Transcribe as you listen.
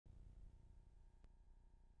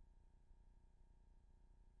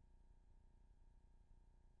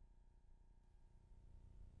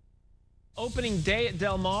Opening day at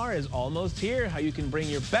Del Mar is almost here. How you can bring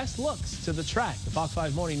your best looks to the track. The Fox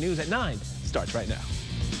 5 Morning News at 9 starts right now.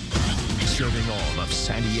 Serving all of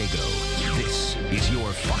San Diego, this is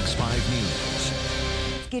your Fox 5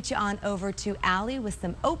 News. Let's get you on over to Allie with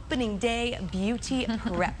some opening day beauty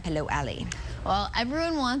prep. Hello, Allie. Well,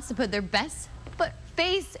 everyone wants to put their best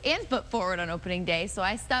face and foot forward on opening day, so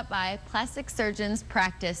I stopped by Plastic Surgeon's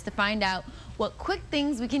Practice to find out what quick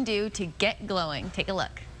things we can do to get glowing. Take a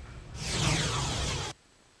look.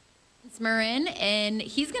 It's Marin, and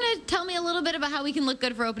he's going to tell me a little bit about how we can look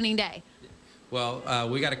good for opening day. Well,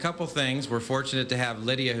 we got a couple things. We're fortunate to have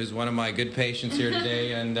Lydia, who's one of my good patients here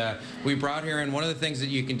today, and we brought her in. One of the things that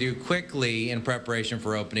you can do quickly in preparation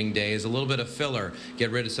for opening day is a little bit of filler, get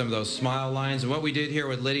rid of some of those smile lines. And what we did here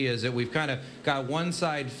with Lydia is that we've kind of got one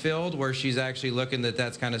side filled where she's actually looking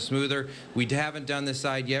that's kind of smoother. We haven't done this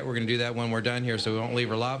side yet. We're going to do that when we're done here, so we won't leave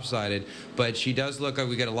her lopsided. But she does look like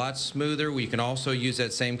we get a lot smoother. We can also use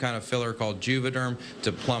that same kind of filler called Juvederm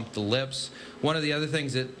to plump the lips. One of the other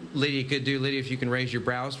things that Lydia could do, Lydia, if you can raise your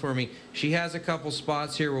brows for me, she has a couple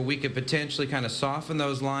spots here where we could potentially kind of soften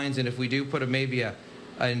those lines, and if we do put maybe an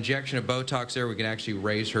injection of Botox there, we can actually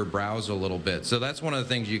raise her brows a little bit. So that's one of the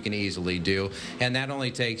things you can easily do, and that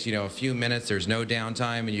only takes, a few minutes. There's no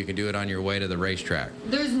downtime, and you can do it on your way to the racetrack.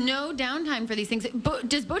 There's no downtime for these things.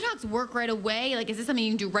 Does Botox work right away? Like, is this something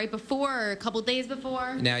you can do right before or a couple days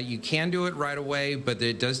before? Now, you can do it right away, but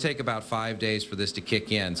it does take about 5 days for this to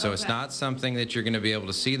kick in. So It's not something that you're going to be able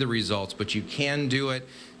to see the results, but you can do it.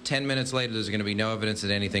 10 minutes later, there's going to be no evidence that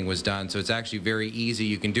anything was done. So it's actually very easy.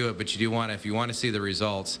 You can do it, but you do want to, if you want to see the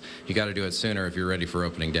results, you got to do it sooner if you're ready for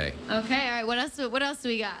opening day. Okay, all right. What else do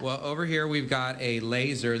we got? Well, over here we've got a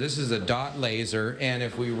laser. This is a dot laser, and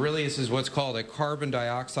this is what's called a carbon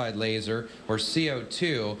dioxide laser, or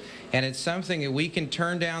CO2, and it's something that we can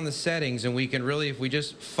turn down the settings, and we can really, if we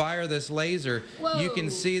just fire this laser, you can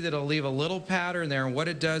see that it'll leave a little pattern there, and what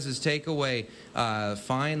it does is take away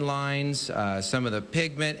fine lines, some of the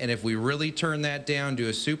pigment, and if we really turn that down, do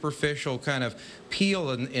a superficial kind of peel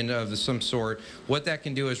of some sort, what that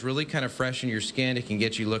can do is really kind of freshen your skin. It can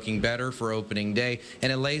get you looking better for opening day,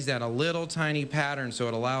 and it lays down a little tiny pattern, so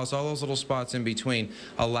it allows all those little spots in between,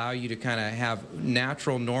 allow you to kind of have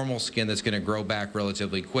natural, normal skin that's going to grow back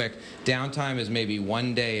relatively quick. Downtime is maybe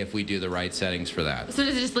 1 day if we do the right settings for that. So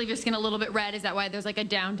does it just leave your skin a little bit red? Is that why there's like a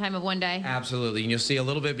downtime of 1 day? Absolutely, and you'll see a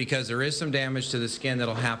little bit because there is some damage to the skin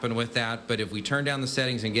that'll happen with that, but if we turn down the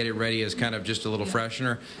settings and get it ready as kind of just a little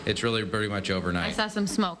freshener, it's really pretty much overnight. I saw some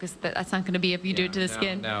smoke. That's not going to be if you do it to the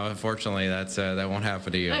skin. No, unfortunately, that won't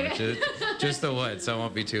happen to you. Okay. Just the wood, so it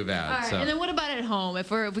won't be too bad. All right. So. And then what about at home? If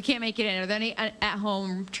we can't make it in, are there any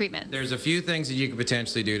at-home treatments? There's a few things that you can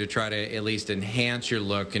potentially do to try to at least enhance your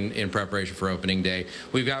look in preparation for opening day.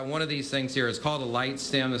 We've got one of these things here. It's called a light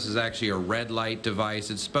stem. This is actually a red light device.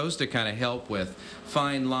 It's supposed to kind of help with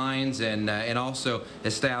fine lines and also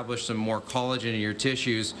establish some more collagen in your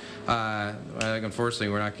tissues. Unfortunately,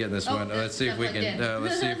 we're not getting this one. Let's see if we can.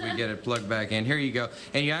 Let's see if we get it plugged back in. Here you go.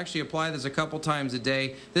 And you actually apply this a couple times a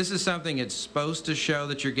day. This is something it's supposed to show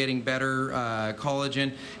that you're getting better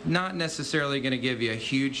collagen. Not necessarily going to give you a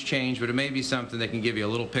huge change, but it may be something that can give you a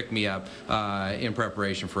little pick-me-up in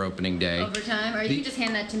preparation for opening day. Over time, or you can just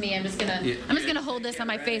hand that to me. I'm just gonna hold this on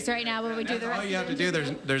my face right now while we do the rest. All you have to do.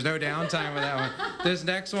 There's no downtime with that one. This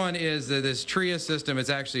next one is this Tria system. It's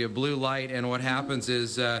actually a blue light, and what happens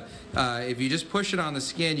is if you just push it on the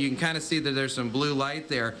skin, you can kind of see that there's some blue light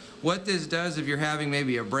there. What this does, if you're having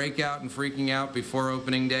maybe a breakout and freaking out before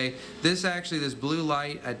opening day, this blue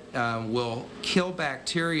light will kill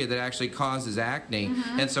bacteria that actually causes acne.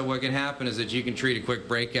 And so what can happen is that you can treat a quick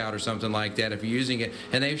breakout or something like that if you're using it.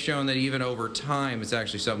 And they've shown that even over time, it's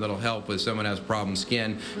actually something that'll help with someone who has problem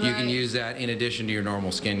skin. Right. You can use that in addition to your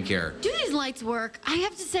normal skin care. Do these lights work? I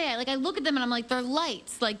have to say, I look at them and I'm like, they're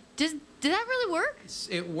lights. Like, did that really work?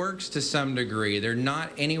 It works to some degree. They're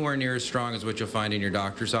not anywhere near as strong as what you'll find in your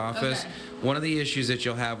doctor's office. Okay. One of the issues that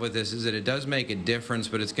you'll have with this is that it does make a difference,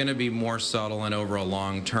 but it's going to be more subtle and over a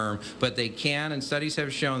long term. But they can, and studies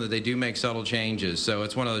have shown that they do make subtle changes. So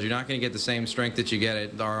it's one of those, you're not going to get the same strength that you get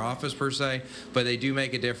at our office per se, but they do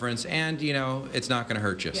make a difference, and it's not going to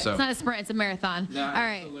hurt you. Yeah. So it's not a sprint, it's a marathon. No, all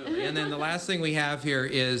right. Absolutely. And then the last thing we have here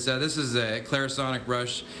is this is a Clarisonic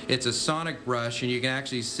brush. It's a sonic brush, and you can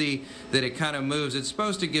actually see that it kind of moves. It's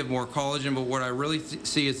supposed to give more collagen, but what I really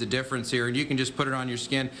see is the difference here, and you can just put it on your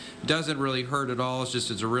skin. It doesn't really hurt at all.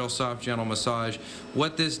 It's a real soft, gentle massage.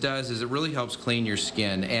 What this does is it really helps clean your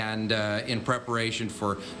skin, and in preparation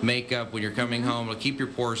for makeup when you're coming home, it'll keep your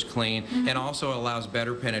pores clean, and also allows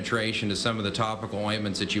better penetration to some of the topical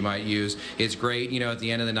ointments that you might use. It's great, you know, at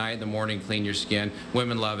the end of the night, in the morning, clean your skin.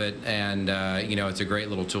 Women love it, and you know, it's a great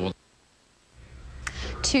little tool.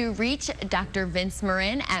 To reach Dr. Vince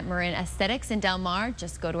Marin at Marin Aesthetics in Del Mar,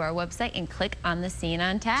 just go to our website and click on the Scene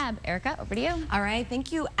On tab. Erica, over to you. All right,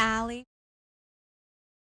 thank you, Allie.